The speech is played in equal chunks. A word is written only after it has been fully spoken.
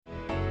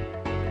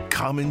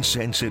common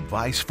sense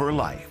advice for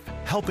life,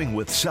 helping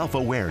with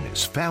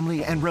self-awareness,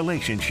 family, and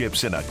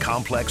relationships in a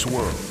complex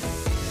world.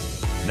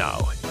 Now,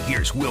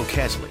 here's Will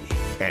Kesley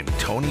and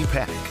Tony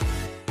Peck.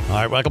 All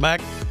right, welcome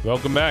back.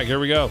 Welcome back. Here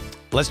we go.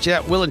 Let's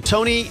chat Will and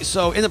Tony.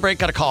 So in the break,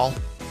 got a call.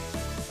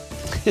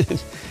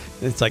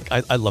 It's like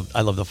I love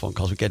the phone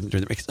calls we get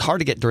during the break. It's hard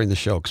to get during the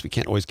show because we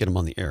can't always get them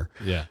on the air.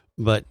 Yeah.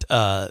 But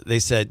they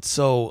said,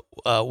 so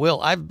Will,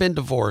 I've been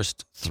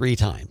divorced 3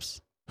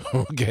 times.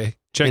 Okay.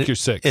 Check your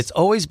 6. It's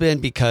always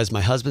been because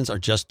my husbands are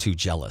just too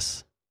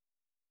jealous.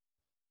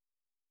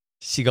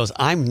 She goes,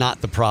 I'm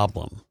not the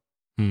problem.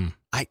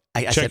 I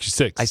Check said, your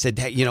 6. I said,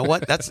 hey, you know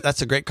what?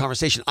 That's a great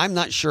conversation. I'm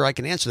not sure I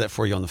can answer that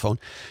for you on the phone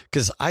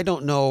because I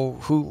don't know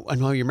who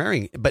you're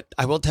marrying. But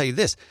I will tell you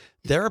this.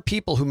 There are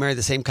people who marry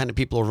the same kind of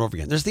people over and over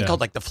again. There's a thing called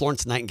like the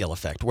Florence Nightingale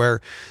effect where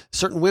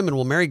certain women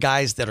will marry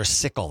guys that are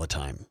sick all the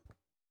time.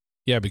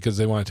 Yeah, because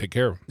they want to take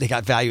care of them. They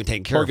got value in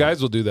taking care of them. Or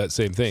guys will do that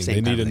same thing.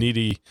 They need a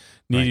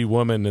needy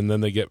woman, and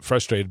then they get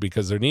frustrated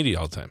because they're needy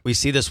all the time. We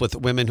see this with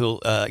women who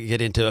get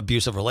into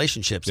abusive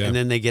relationships, and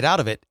then they get out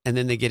of it, and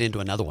then they get into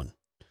another one.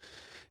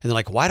 And they're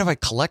like, why do I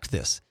collect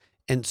this?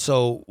 And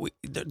so,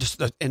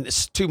 and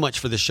it's too much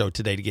for this show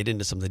today to get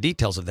into some of the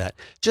details of that.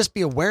 Just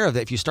be aware of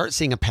that. If you start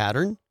seeing a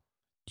pattern,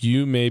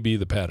 you may be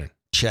the pattern.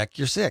 Check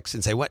your 6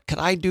 and say, what could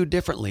I do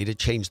differently to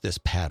change this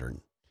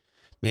pattern?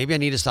 Maybe I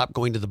need to stop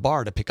going to the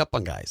bar to pick up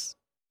on guys.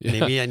 Yeah.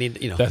 Maybe I need,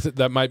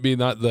 that might be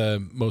not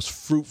the most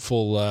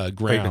fruitful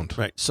ground.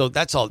 Right. So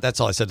that's all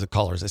I said to the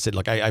callers. I said,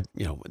 look, I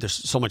there's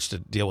so much to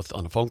deal with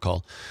on a phone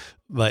call,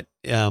 but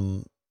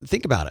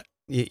think about it.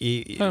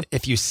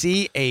 If you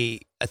see a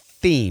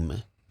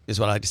theme, is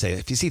what I like to say.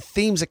 If you see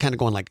themes that kind of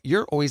going like,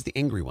 you're always the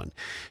angry one.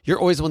 You're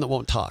always the one that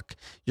won't talk.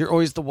 You're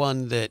always the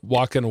one that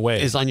walking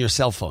away is on your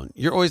cell phone.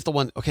 You're always the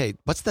one. Okay,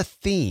 what's the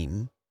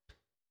theme?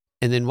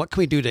 And then what can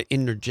we do to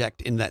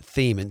interject in that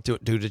theme and do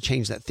to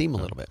change that theme a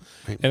little bit?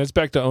 Right? And it's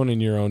back to owning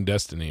your own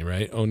destiny,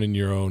 right? Owning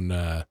your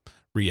own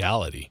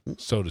reality,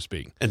 so to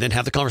speak. And then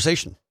have the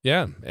conversation.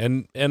 Yeah,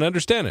 and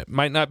understand it.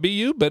 Might not be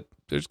you, but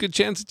there's a good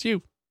chance it's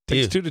you.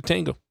 Takes 2 to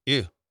tango.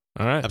 You.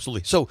 All right.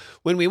 Absolutely. So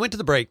when we went to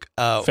the break,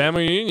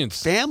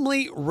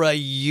 family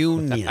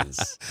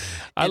reunions.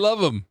 I love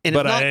them, and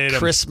but it's not I hate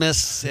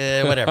Christmas,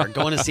 whatever.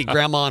 Going to see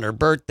grandma on her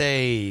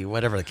birthday,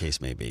 whatever the case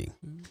may be.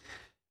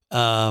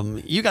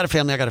 You got a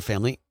family, I got a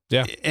family.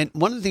 Yeah. And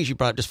one of the things you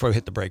brought up just before we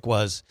hit the break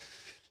was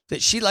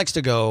that she likes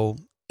to go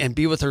and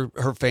be with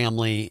her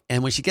family.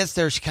 And when she gets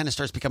there, she kind of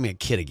starts becoming a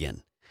kid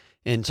again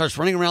and starts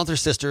running around with her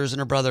sisters and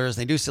her brothers.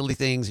 And they do silly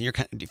things and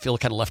you feel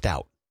kind of left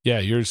out. Yeah,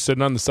 you're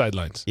sitting on the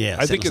sidelines. Yeah,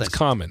 I think it's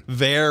common.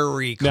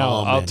 Very common.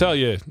 Now, I'll tell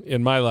you,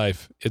 in my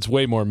life, it's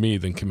way more me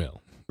than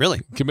Camille.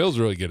 Really? Camille's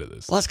really good at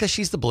this. Well, that's because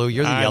she's the blue,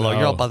 you're the yellow,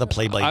 you're all by the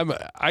play blade.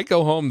 I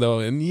go home, though,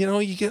 and,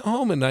 you get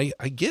home, and I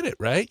get it,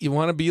 right? You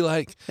want to be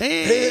like,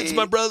 hey, it's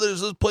my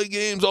brothers, let's play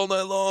games all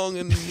night long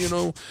and,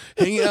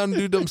 hang out and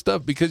do dumb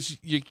stuff because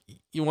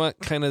you want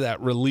kind of that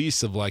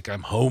release of like,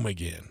 I'm home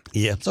again.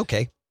 Yeah, it's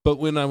okay. But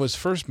when I was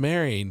first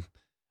married,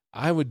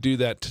 I would do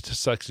that to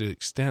such an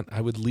extent,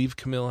 I would leave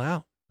Camille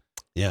out.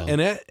 Yeah.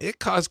 And it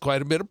caused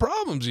quite a bit of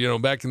problems,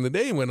 back in the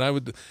day when I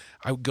would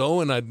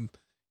go and I'd,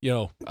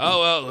 oh,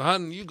 well,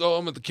 hon, you go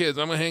home with the kids.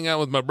 I'm going to hang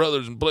out with my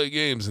brothers and play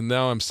games. And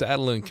now I'm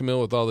saddling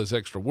Camille with all this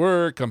extra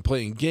work. I'm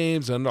playing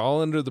games and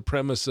all under the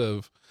premise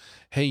of,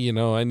 hey,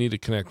 I need to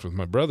connect with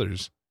my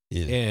brothers.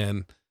 Yeah.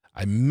 And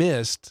I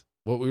missed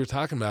what we were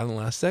talking about in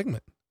the last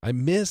segment. I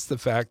missed the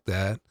fact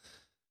that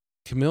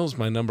Camille's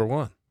my number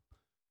one.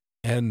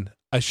 And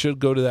I should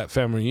go to that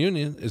family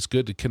reunion. It's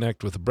good to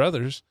connect with the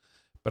brothers.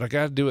 But I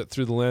got to do it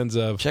through the lens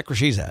of check where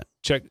she's at.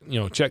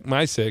 Check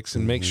my 6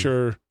 and make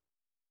sure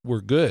we're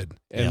good.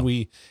 And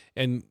we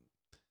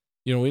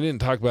didn't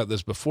talk about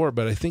this before,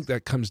 but I think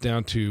that comes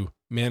down to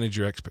manage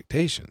your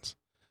expectations.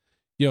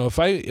 If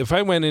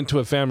I went into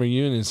a family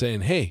reunion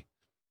saying, "Hey,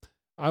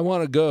 I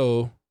want to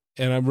go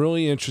and I'm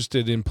really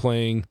interested in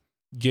playing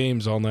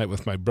games all night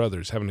with my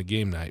brothers, having a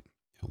game night."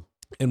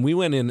 And we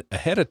went in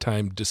ahead of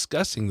time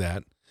discussing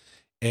that.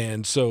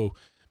 And so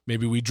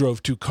maybe we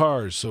drove 2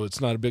 cars, so it's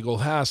not a big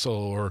old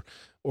hassle,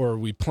 or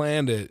we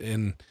planned it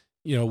and,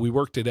 we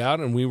worked it out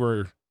and we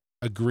were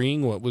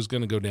agreeing what was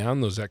going to go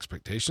down. Those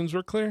expectations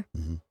were clear.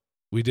 Mm-hmm.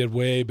 We did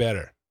way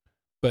better.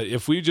 But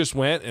if we just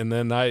went and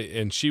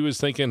then she was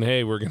thinking,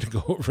 hey, we're going to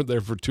go over there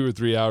for 2 or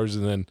 3 hours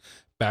and then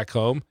back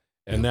home,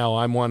 and now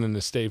I'm wanting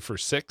to stay for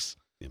 6,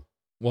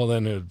 well,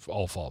 then it would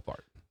all fall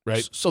apart,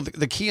 right? So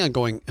the key on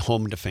going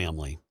home to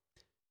family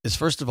is,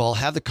 first of all,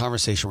 have the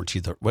conversation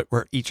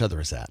where each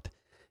other is at.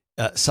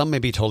 Some may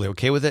be totally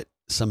okay with it.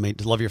 Some may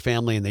love your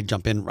family and they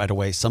jump in right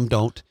away. Some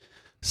don't.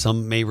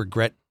 Some may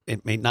regret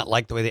it, may not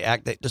like the way they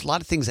act. There's a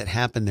lot of things that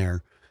happen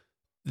there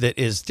that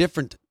is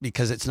different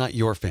because it's not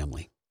your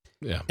family.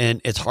 Yeah. And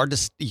it's hard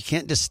you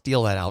can't just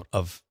steal that out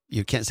of,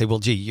 you can't say, well,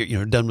 gee,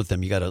 you're done with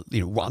them. You got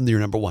to, I'm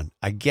your number one.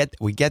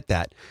 We get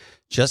that.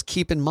 Just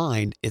keep in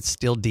mind, it's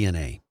still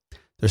DNA.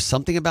 There's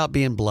something about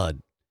being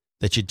blood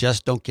that you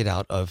just don't get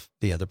out of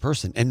the other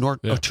person. And nor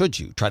should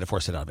you try to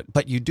force it out of it.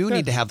 But you do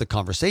need to have the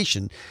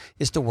conversation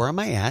as to where am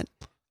I at?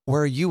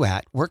 where are you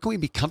at? Where can we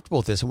be comfortable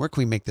with this? And where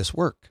can we make this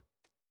work?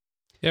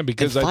 Yeah,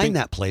 because and I find think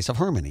that place of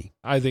harmony.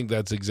 I think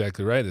that's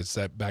exactly right. It's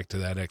that back to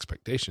that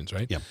expectations,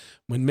 right? Yeah.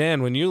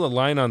 When you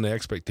align on the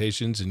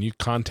expectations and you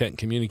content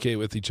communicate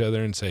with each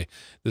other and say,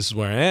 this is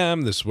where I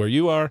am, this is where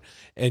you are,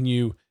 and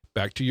you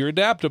back to your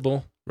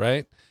adaptable,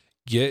 right?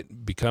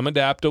 Become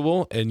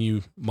adaptable and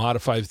you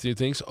modify through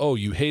things. Oh,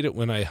 you hate it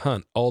when I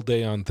hunt all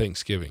day on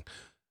Thanksgiving.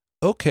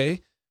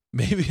 Okay,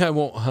 maybe I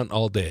won't hunt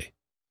all day.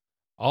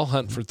 I'll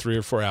hunt for 3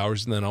 or 4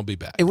 hours and then I'll be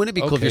back. And wouldn't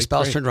it be cool if your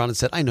spouse great. turned around and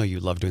said, I know you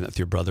love doing that with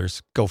your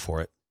brothers. Go for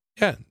it.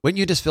 Yeah. Wouldn't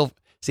you just feel,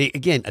 see,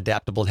 again,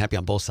 adaptable and happy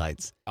on both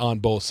sides? On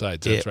both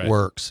sides, that's right. It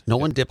works. No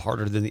one dip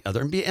harder than the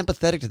other. And be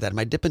empathetic to that. Am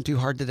I dipping too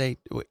hard today?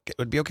 Would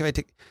it be okay if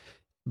I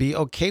be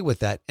okay with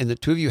that? And the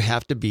two of you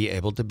have to be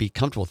able to be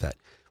comfortable with that.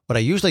 What I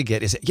usually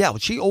get is, yeah, well,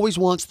 she always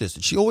wants this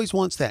and she always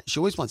wants that. She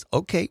always wants,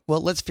 okay, well,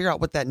 let's figure out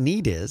what that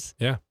need is.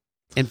 Yeah.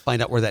 And find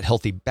out where that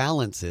healthy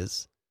balance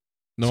is.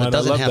 No, so and it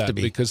doesn't I love have that to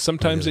be. because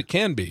sometimes it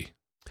can be.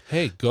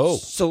 Hey, go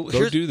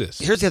do this.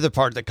 Here's the other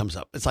part that comes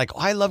up. It's like,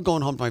 I love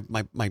going home to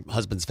my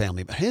husband's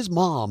family, but his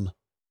mom,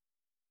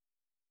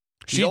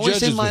 she's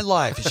always in my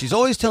life. She's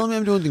always telling me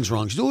I'm doing things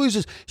wrong. She always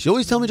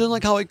telling me she doesn't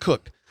like how I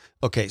cook.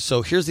 Okay,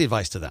 so here's the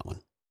advice to that one.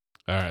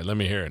 All right, let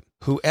me hear it.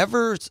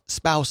 Whoever's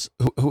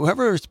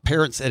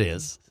parents it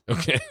is,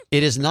 okay,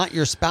 it is not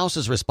your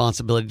spouse's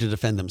responsibility to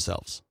defend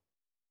themselves.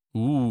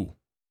 Ooh,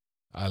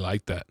 I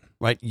like that.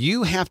 Right?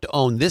 You have to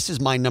own, this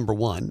is my number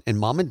one. And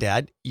mom and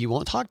dad, you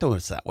won't talk to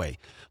us that way.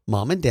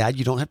 Mom and dad,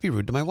 you don't have to be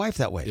rude to my wife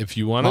that way. If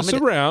you want us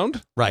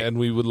around, right? And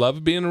we would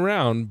love being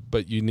around,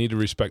 but you need to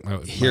respect my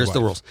Here's wife,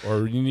 the rules.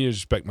 Or you need to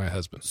respect my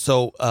husband.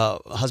 So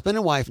husband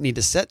and wife need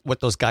to set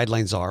what those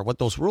guidelines are, what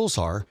those rules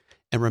are,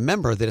 and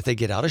remember that if they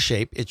get out of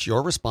shape, it's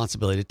your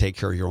responsibility to take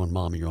care of your own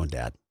mom and your own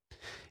dad.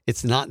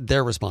 It's not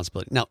their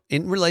responsibility. Now,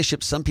 in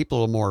relationships, some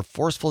people are more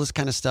forceful, this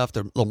kind of stuff.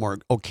 They're a little more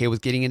okay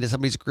with getting into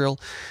somebody's grill,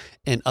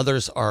 and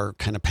others are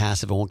kind of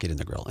passive and won't get in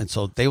the grill. And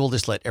so they will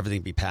just let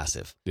everything be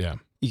passive. Yeah.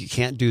 You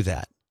can't do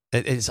that.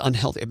 It's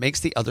unhealthy. It makes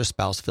the other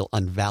spouse feel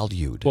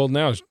unvalued. Well,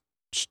 now,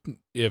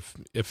 if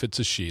it's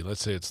a she,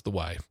 let's say it's the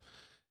wife,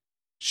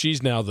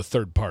 she's now the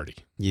third party.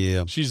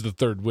 Yeah. She's the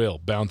third wheel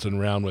bouncing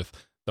around with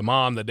the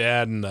mom, the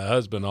dad, and the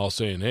husband all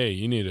saying, hey,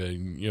 you need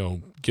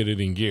to, get it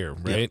in gear,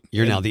 right? Yeah,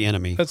 you're now the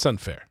enemy. That's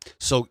unfair.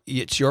 So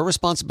it's your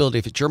responsibility,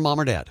 if it's your mom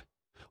or dad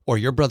or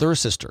your brother or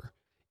sister,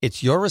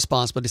 it's your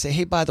responsibility to say,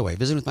 hey, by the way,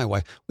 visiting with my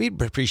wife,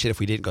 we'd appreciate if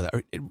we didn't go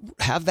there.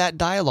 Have that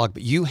dialogue,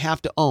 but you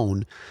have to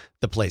own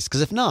the place.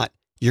 Because if not,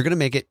 you're going to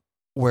make it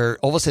where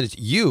all of a sudden it's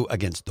you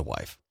against the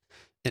wife.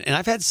 And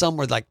I've had some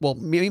where like, well,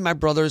 me, my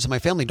brothers, and my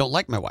family don't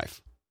like my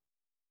wife.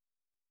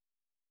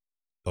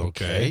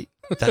 Okay.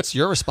 That's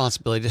your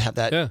responsibility to have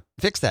that,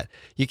 fix that.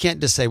 You can't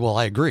just say, well,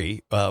 I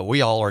agree.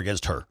 We all are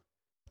against her.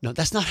 No,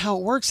 that's not how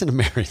it works in a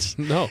marriage.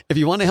 No. If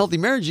you want a healthy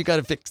marriage, you got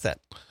to fix that.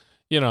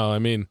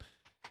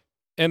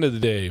 End of the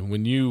day,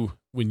 when you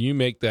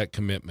make that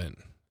commitment,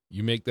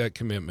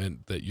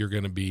 that you're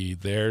going to be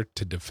there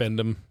to defend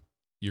them.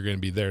 You're going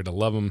to be there to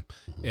love them,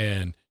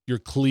 and you're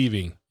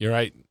cleaving. You're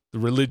right. The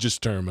religious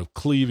term of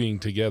cleaving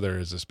together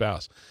as a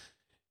spouse.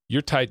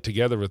 You're tied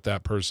together with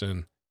that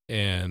person,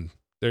 and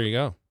there you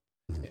go.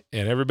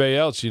 And everybody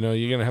else, you're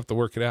going to have to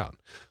work it out.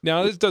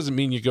 Now, this doesn't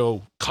mean you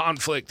go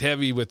conflict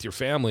heavy with your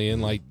family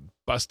and like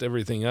bust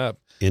everything up.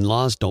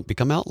 In-laws don't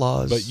become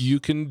outlaws. But you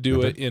can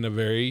do it in a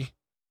very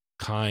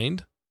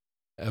kind,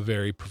 a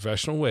very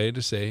professional way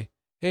to say,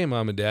 hey,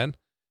 mom and dad,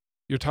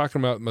 you're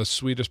talking about the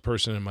sweetest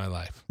person in my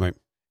life. Right.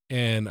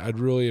 And I'd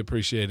really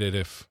appreciate it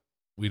if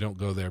we don't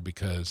go there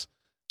because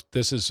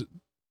this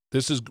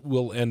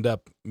will end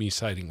up me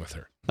siding with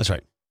her. That's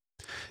right.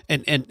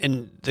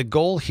 And the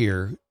goal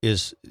here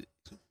is,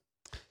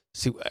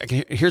 see,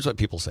 here's what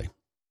people say.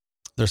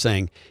 They're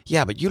saying,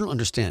 yeah, but you don't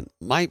understand.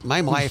 My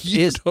wife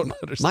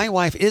my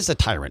wife is a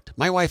tyrant.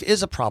 My wife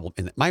is a problem.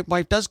 And my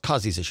wife does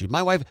cause these issues.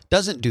 My wife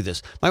doesn't do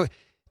this.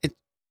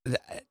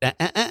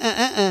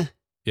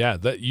 Yeah,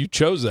 that you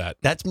chose that.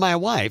 That's my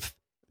wife.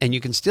 And you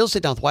can still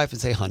sit down with wife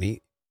and say,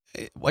 honey,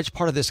 which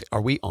part of this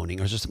are we owning?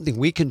 Or is there something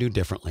we can do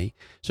differently?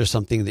 Is there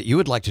something that you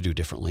would like to do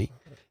differently?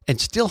 And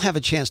still have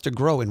a chance to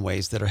grow in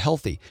ways that are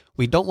healthy.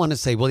 We don't want to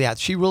say, well, yeah,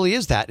 she really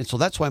is that. And so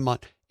that's why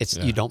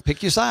you don't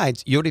pick your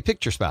sides. You already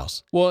picked your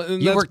spouse. Well,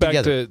 and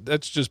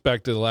that's just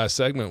back to the last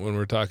segment when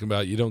we're talking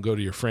about you don't go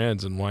to your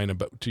friends and whine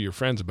to your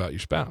friends about your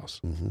spouse.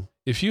 Mm-hmm.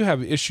 If you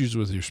have issues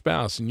with your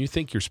spouse and you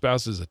think your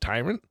spouse is a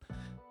tyrant,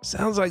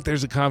 sounds like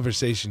there's a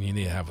conversation you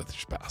need to have with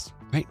your spouse.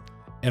 Right.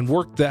 And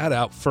work that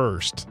out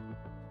first.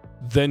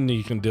 Then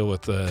you can deal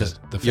with the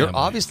family. You're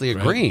obviously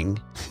agreeing.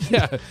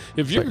 Yeah.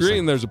 If you're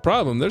agreeing there's a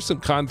problem, there's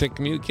some content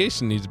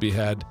communication needs to be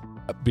had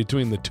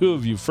between the two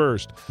of you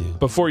first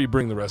before you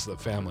bring the rest of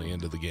the family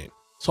into the game.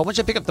 So I want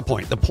you to pick up the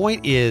point. The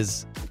point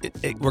is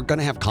we're going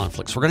to have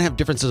conflicts. We're going to have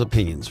differences of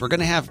opinions. We're going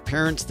to have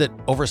parents that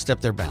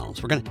overstep their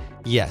bounds.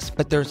 Yes,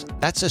 but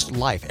that's just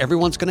life.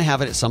 Everyone's going to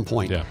have it at some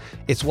point. Yeah.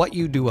 It's what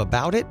you do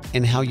about it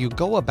and how you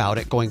go about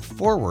it going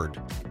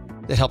forward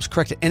that helps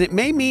correct it. And it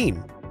may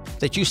mean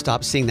that you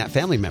stop seeing that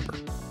family member.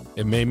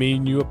 It may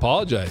mean you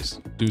apologize.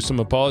 Do some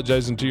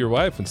apologizing to your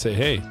wife and say,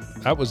 hey,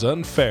 that was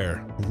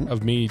unfair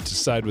of me to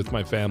side with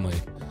my family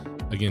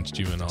against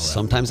you and all that.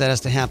 Sometimes that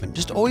has to happen.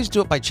 Just always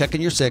do it by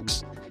checking your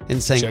 6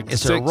 and saying,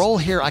 is there a role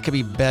here I could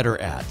be better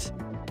at?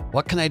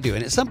 What can I do?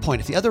 And at some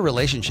point, if the other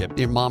relationship,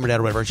 your mom or dad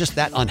or whatever, is just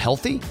that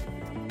unhealthy,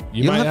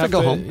 you don't have to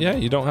go home. Yeah,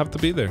 you don't have to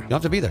be there. You don't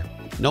have to be there.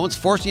 No one's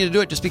forcing you to do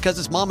it just because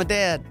it's mom and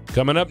dad.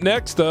 Coming up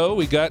next, though,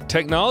 we got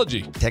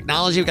technology.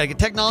 Technology. We got to get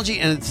technology.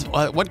 And it's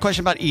one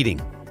question about eating.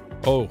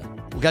 Oh.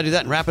 We got to do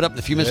that and wrap it up in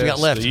the few minutes we got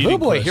left. Oh,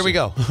 boy. Question. Here we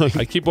go.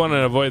 I keep wanting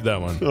to avoid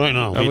that one. I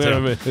know.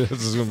 This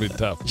is going to be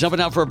tough. Jumping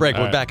out for a break.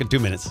 We're back in 2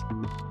 minutes.